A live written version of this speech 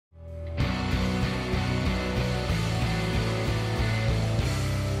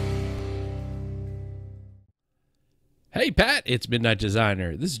Hey Pat, it's Midnight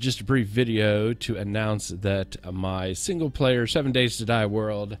Designer. This is just a brief video to announce that my single-player 7 Days to Die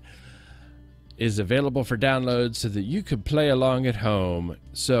world is available for download so that you can play along at home.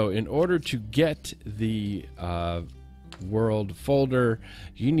 So in order to get the world folder,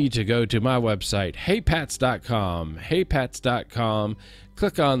 you need to go to my website, heypats.com. heypats.com.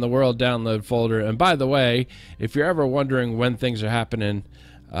 Click on the world download folder. And by the way, if you're ever wondering when things are happening,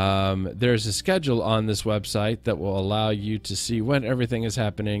 there's a schedule on this website that will allow you to see when everything is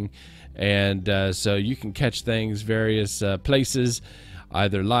happening, and so you can catch things various places,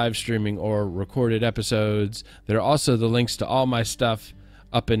 either live streaming or recorded episodes. There are also the links to all my stuff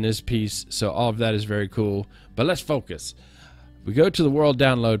up in this piece, so all of that is very cool. But let's focus. We go to the world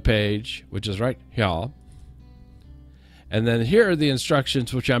download page, which is right here, and then here are the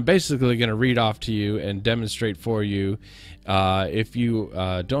instructions, which I'm basically going to read off to you and demonstrate for you. If you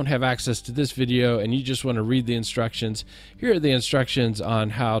don't have access to this video and you just want to read the instructions, here are the instructions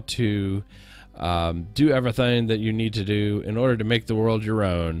on how to do everything that you need to do in order to make the world your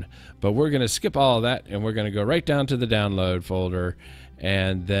own. But we're going to skip all of that and we're going to go right down to the download folder,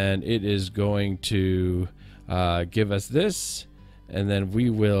 and then it is going to give us this, and then we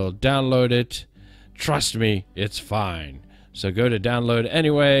will download it. Trust me, it's fine. So go to download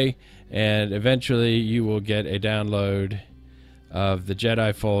anyway, and eventually you will get a download of the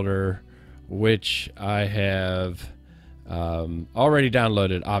Jedi folder, which I have already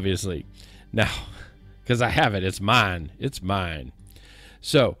downloaded, obviously. Now, because I have it, it's mine. It's mine.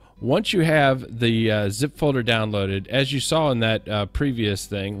 So once you have the zip folder downloaded, as you saw in that previous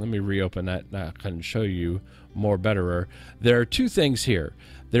thing, let me reopen that now I can show you more betterer. There are two things here.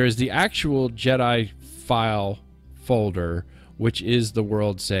 There is the actual Jedi file folder, which is the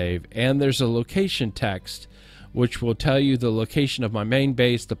world save, and there's a location text which will tell you the location of my main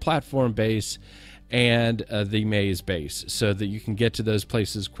base, the platform base, and the maze base, so that you can get to those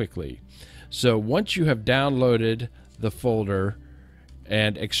places quickly. So once you have downloaded the folder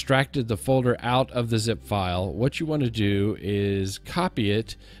and extracted the folder out of the zip file, what you want to do is copy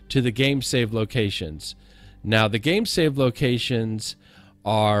it to the game save locations. Now the game save locations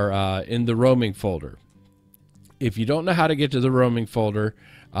are in the roaming folder. If you don't know how to get to the roaming folder,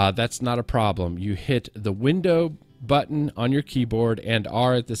 that's not a problem. You hit the window button on your keyboard and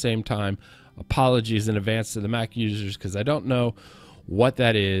R at the same time. Apologies in advance to the Mac users because I don't know what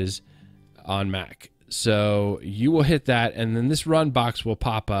that is on Mac. So you will hit that, and then this run box will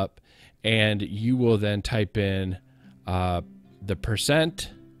pop up, and you will then type in the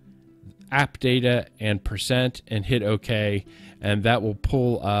percent app data and percent and hit OK, and that will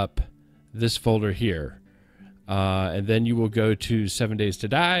pull up this folder here. And then you will go to 7 Days to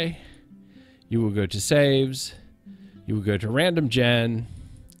Die, you will go to saves, you will go to random gen,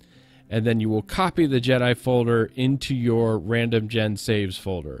 and then you will copy the Jedi folder into your random gen saves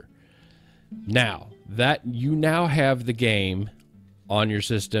folder. Now that you now have the game on your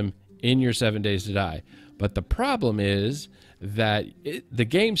system in your 7 Days to Die, but the problem is that the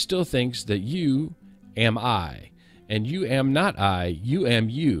game still thinks that you am I, and you am not I, you am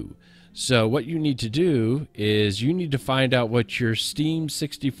you. So what you need to do is you need to find out what your Steam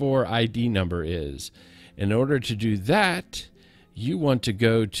 64 ID number is. In order to do that, you want to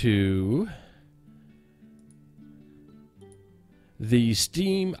go to the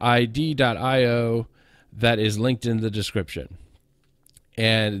steamid.io that is linked in the description.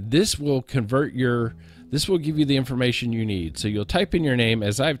 And this will convert this will give you the information you need. So you'll type in your name,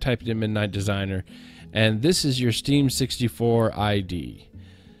 as I've typed in Midnight Designer, and this is your Steam 64 ID.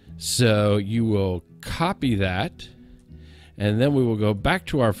 So you will copy that, and then we will go back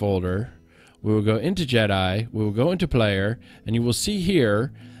to our folder. We will go into Jedi, we will go into player, and you will see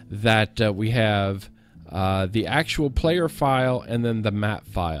here that we have the actual player file and then the map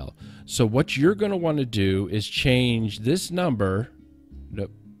file. So what you're going to want to do is change this number.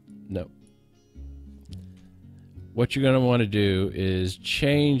 Nope. What you're going to want to do is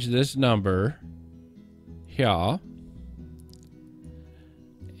change this number here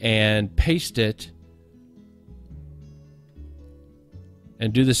and paste it,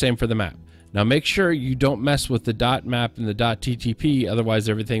 and do the same for the map. Now make sure you don't mess with the .map and the .ttp, otherwise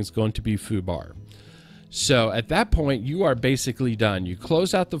everything's going to be foobar. So at that point you are basically done. You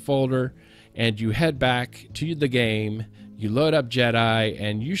close out the folder and you head back to the game, you load up Jedi,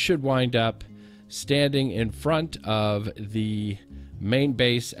 and you should wind up standing in front of the main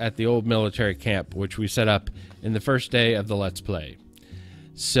base at the old military camp, which we set up in the first day of the Let's Play.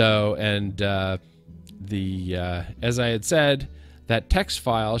 So, and as I had said, that text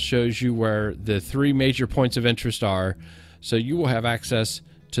file shows you where the 3 major points of interest are, so you will have access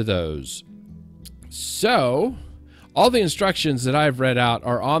to those. So All the instructions that I've read out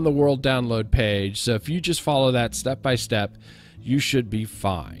are on the world download page, so if you just follow that step by step, you should be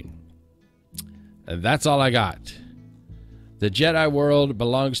fine. And that's all I got. The Jedi world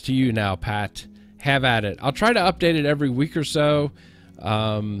belongs to you now, Pat. Have at it. I'll try to update it every week or so,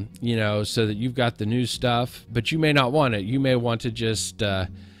 you know, so that you've got the new stuff, but you may not want it. You may want to just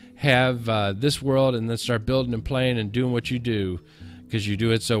have this world and then start building and playing and doing what you do because you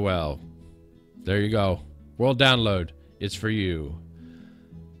do it so well. There you go. World download. It's for you.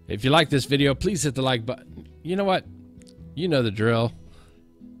 If you like this video, please hit the like button. You know what? You know the drill.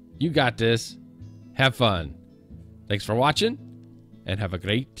 You got this. Have fun. Thanks for watching and have a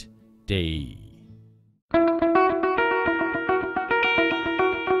great day.